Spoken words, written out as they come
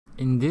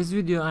In this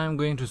video I am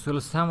going to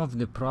solve some of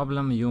the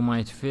problem you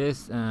might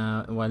face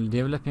while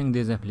developing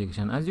this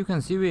application. As you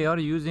can see, we are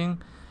using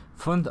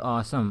font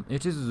awesome.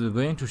 It is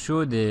going to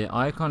show the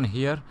icon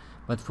here,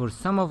 but for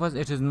some of us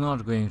it is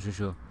not going to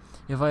show.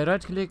 If I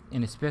right click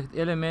inspect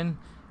element,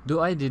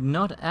 though I did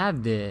not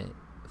add the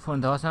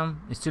font awesome,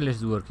 still it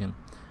is working.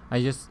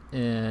 I just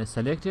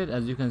selected.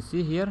 As you can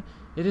see here,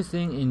 it is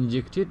saying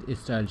injected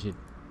style sheet.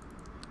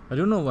 I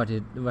don't know what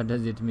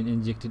does it mean,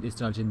 injected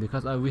style sheet,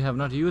 because we have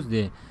not used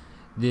the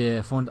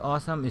font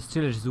awesome.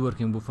 Still it is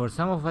working, but for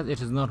some of us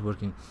it is not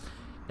working.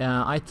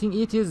 I think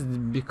it is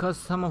because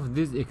some of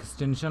this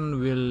extension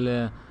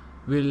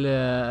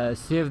will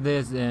save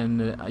this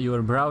in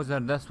your browser.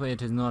 That's why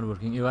it is not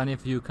working. Even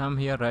if you come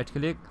here, right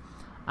click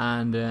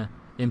and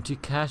empty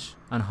cache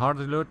and hard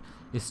reload,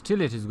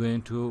 still it is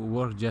going to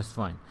work just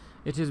fine.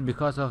 It is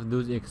because of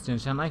those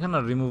extension. I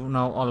cannot remove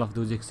now all of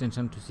those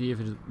extensions to see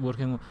if it is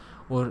working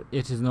or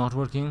it is not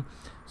working.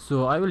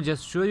 So I will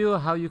just show you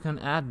how you can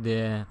add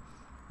the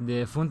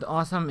font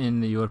awesome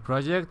in your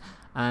project.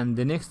 And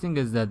the next thing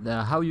is that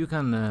how you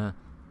can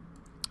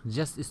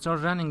just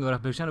start running your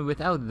application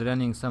without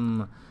running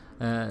some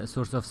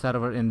source of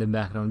server in the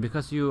background,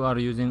 because you are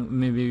using,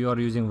 maybe you are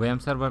using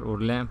VM server or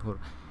LAMP or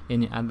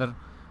any other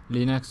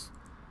Linux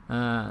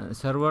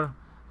server.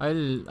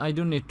 I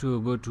don't need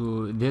to go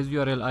to this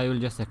URL. I will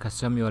just a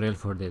custom URL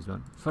for this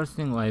one. First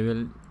thing, I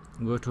will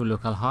go to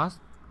localhost,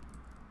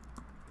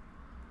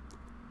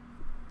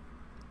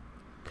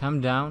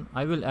 come down.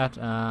 I will add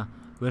a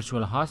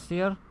virtual host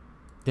here.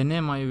 The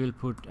name I will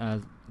put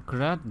as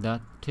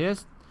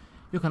CRUD.test.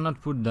 You cannot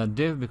put the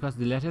div because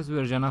the latest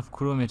version of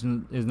Chrome is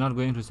not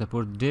going to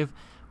support div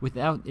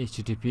without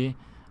HTTP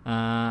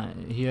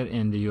here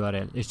in the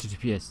URL,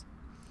 HTTPS.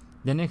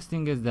 The next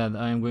thing is that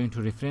I am going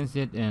to reference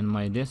it in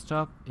my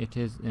desktop. It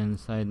is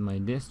inside my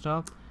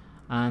desktop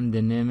and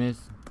the name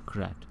is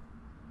CRUD.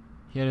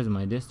 Here is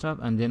my desktop,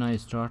 and then I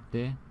start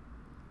the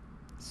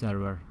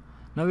server.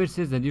 Now it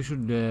says that you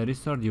should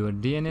restart your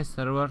DNS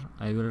server.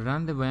 I will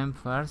run the WAMP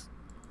first.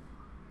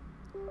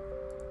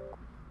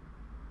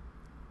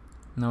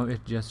 Now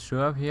it just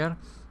show up here.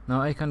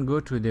 Now I can go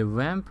to the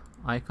WAMP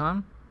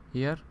icon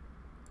here.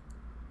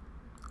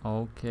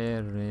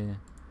 Okay,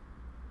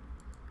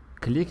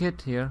 click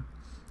it here.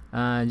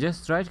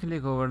 Just right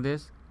click over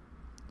this,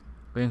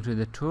 going to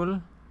the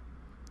tool,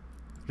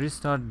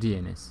 restart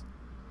DNS.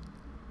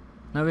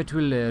 Now it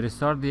will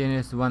restart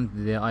DNS once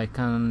the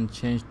icon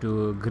change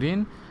to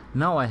green.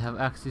 Now I have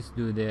access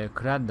to the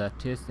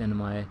CRUD.test in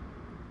my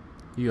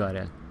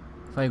URL.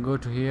 If I go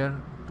to here,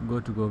 go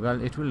to Google,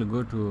 it will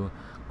go to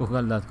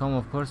google.com.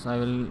 Of course I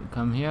will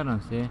come here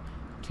and say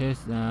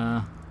test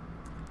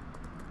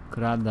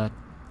CRUD.test.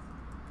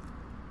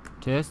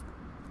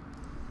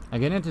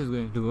 Again it is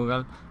going to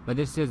Google, but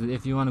it says that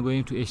if you want to go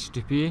into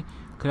HTTP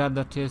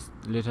CRUD.test,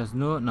 let us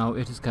know. Now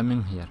it is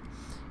coming here.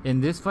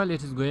 In this file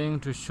it is going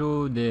to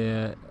show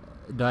the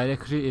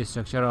directory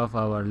structure of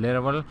our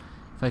Laravel.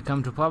 If I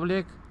come to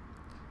public,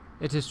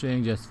 it is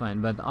showing just fine,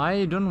 but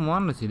I don't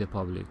want to see the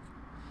public.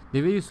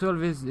 The way you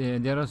solve is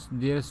there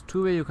is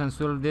two ways you can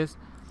solve this.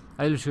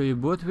 I will show you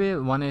both way.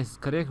 One is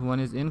correct, one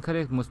is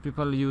incorrect. Most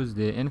people use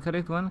the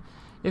incorrect one.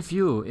 This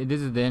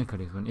is the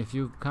incorrect one. If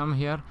you come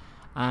here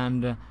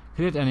and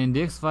create an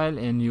index file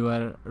in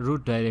your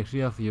root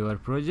directory of your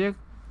project,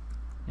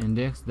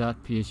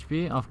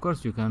 index.php, of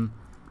course you can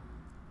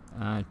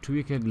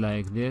tweak it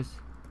like this.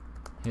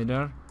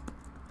 Header,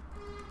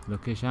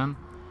 location,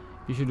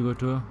 you should go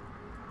to,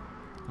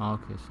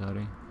 okay,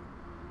 sorry,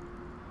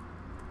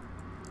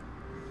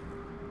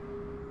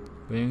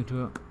 going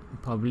to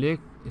public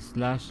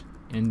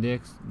 /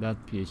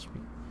 index.php.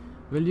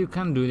 well, you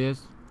can do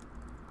this.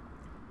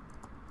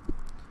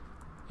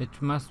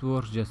 It must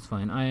work just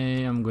fine. I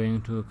am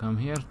going to come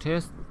here,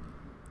 test.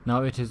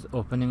 Now it is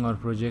opening our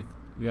project.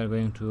 We are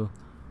going to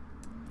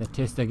the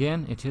test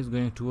again. It is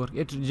going to work.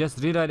 It just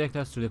redirect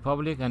us to the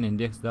public and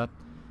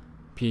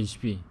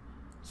index.php.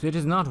 So it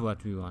is not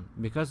what we want,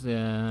 because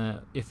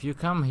if you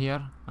come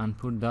here and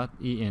put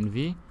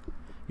 .env,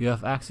 you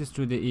have access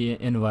to the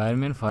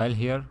environment file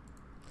here.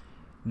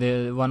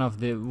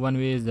 One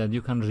way is that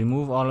you can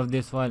remove all of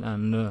this file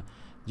and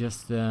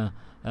just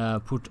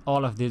put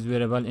all of this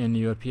variable in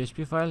your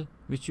PHP file,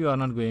 which you are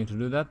not going to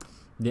do that.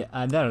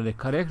 The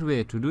correct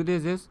way to do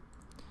this is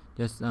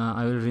just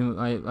I'll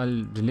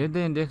delete the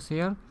index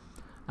here,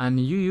 and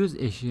you use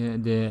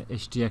the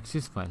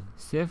htaccess file.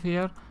 Save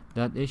here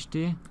that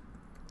htaccess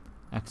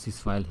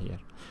file here.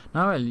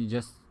 Now I'll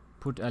just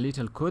put a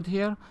little code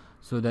here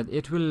so that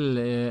it will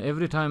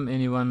every time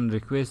anyone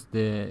requests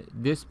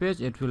this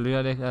page, it will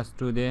redirect us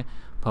to the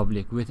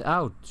public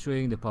without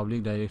showing the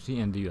public directory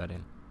and the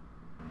URL.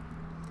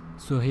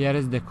 So here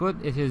is the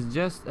code. It is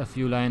just a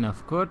few lines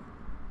of code.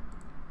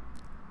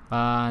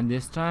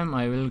 This time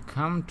I will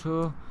come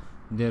to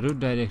the root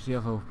directory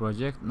of our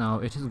project. Now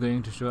it is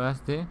going to show us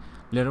the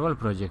Laravel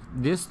project.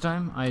 This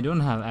time I don't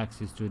have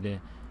access to the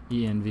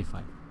env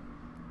file.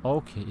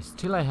 Okay,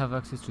 still I have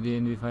access to the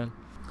env file.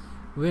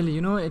 Well,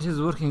 you know, it is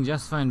working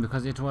just fine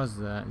because it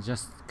was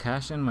just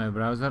cached in my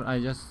browser. I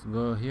just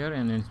go here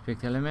and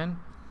inspect element,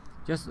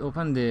 just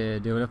open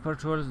the developer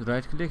tools,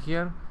 right click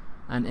here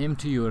and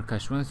empty your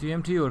cache. Once you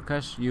empty your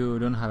cache, you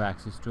don't have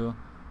access to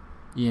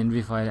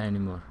env file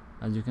anymore.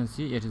 As you can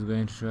see, it is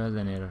going to show us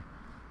an error.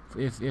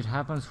 If it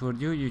happens for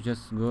you, you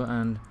just go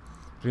and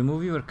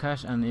remove your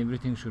cache and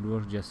everything should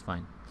work just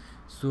fine.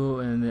 So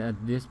and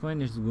at this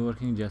point it's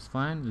working just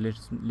fine.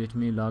 Let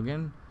me log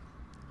in.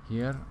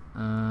 Here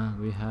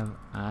we have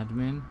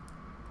admin.me.com,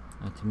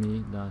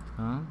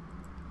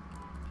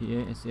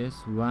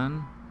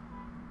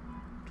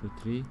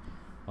 PASS123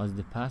 was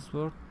the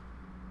password,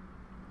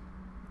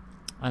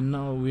 and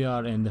now we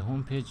are in the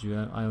home page.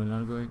 I will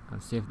now go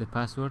and save the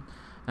password,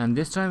 and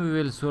this time we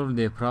will solve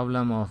the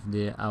problem of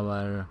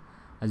our,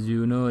 as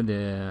you know,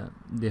 the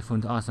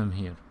font awesome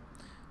here.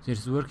 So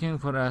it's working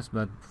for us,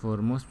 but for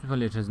most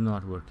people it is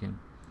not working.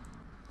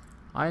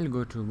 I'll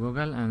go to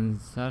Google and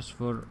search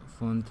for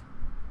font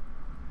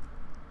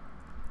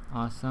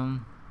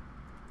awesome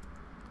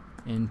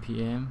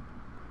npm.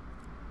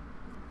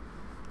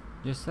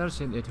 Just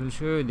search it. It will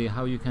show you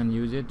how you can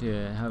use it,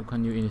 how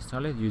can you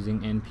install it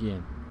using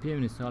npm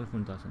install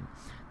font awesome.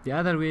 The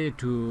other way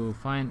to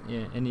find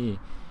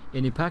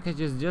any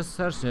packages, just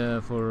search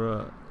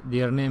for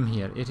their name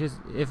here. If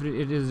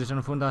it is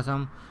written font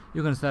awesome,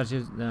 you can search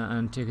it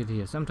and check it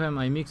here. Sometimes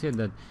I mix it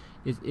that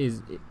it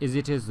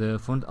is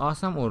font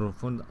awesome or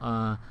font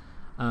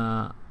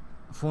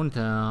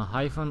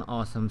hyphen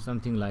awesome,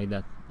 something like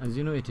that. As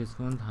you know, it is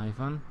font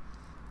hyphen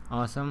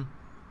awesome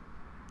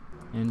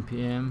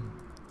npm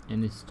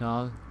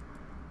install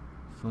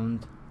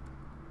font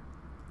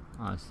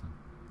awesome,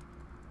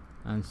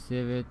 and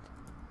save it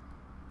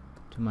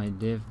to my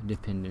dev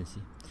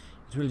dependency.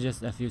 It will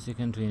just a few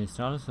seconds to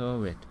install, so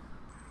wait.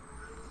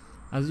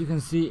 As you can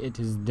see, it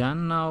is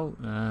done now.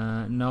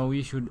 Now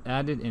we should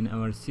add it in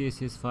our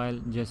css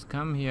file. Just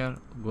come here,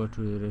 go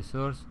to the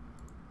resource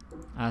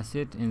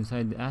asset.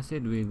 Inside the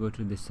asset we go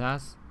to the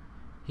sass.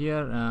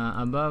 Here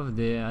above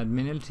the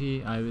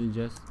AdminLTE, I will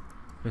just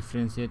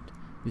reference it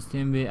the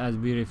same way as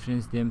we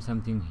reference them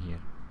something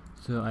here.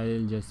 So I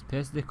will just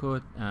paste the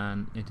code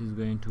and it is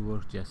going to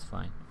work just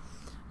fine.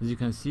 As you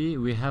can see,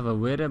 we have a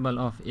variable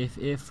of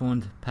fa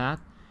font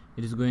path.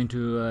 It is going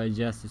to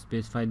just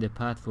specify the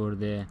path for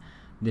the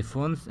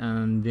fonts,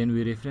 and then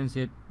we reference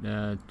it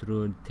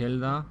through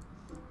tilde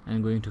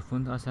and going to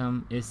font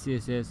awesome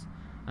scss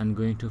and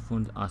going to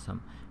font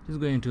awesome. It is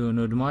going to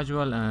node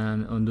module,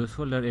 and on those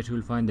folder it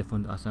will find the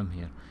font awesome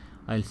here.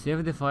 I'll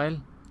save the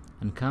file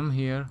and come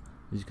here.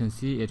 As you can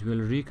see, it will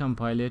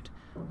recompile it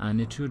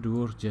and it should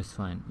work just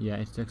fine. Yeah,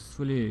 it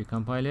successfully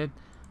compiled,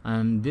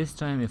 and this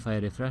time if I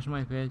refresh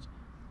my page,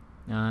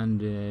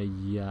 and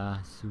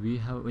yes, we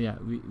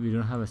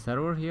don't have a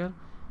server here.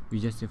 We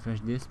just refresh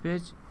this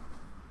page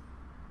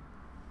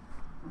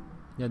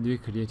that we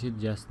created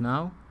just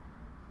now.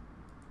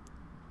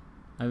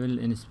 I will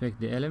inspect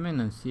the element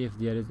and see if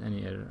there is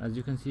any error. As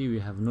you can see, we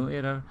have no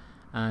error,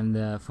 and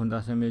font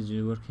awesome is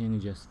working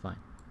just fine.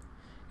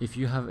 If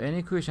you have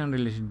any question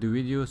related to the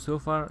video so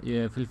far,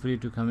 feel free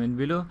to comment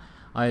below.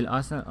 I'll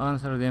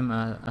answer them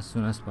as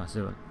soon as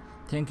possible.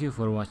 Thank you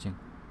for watching.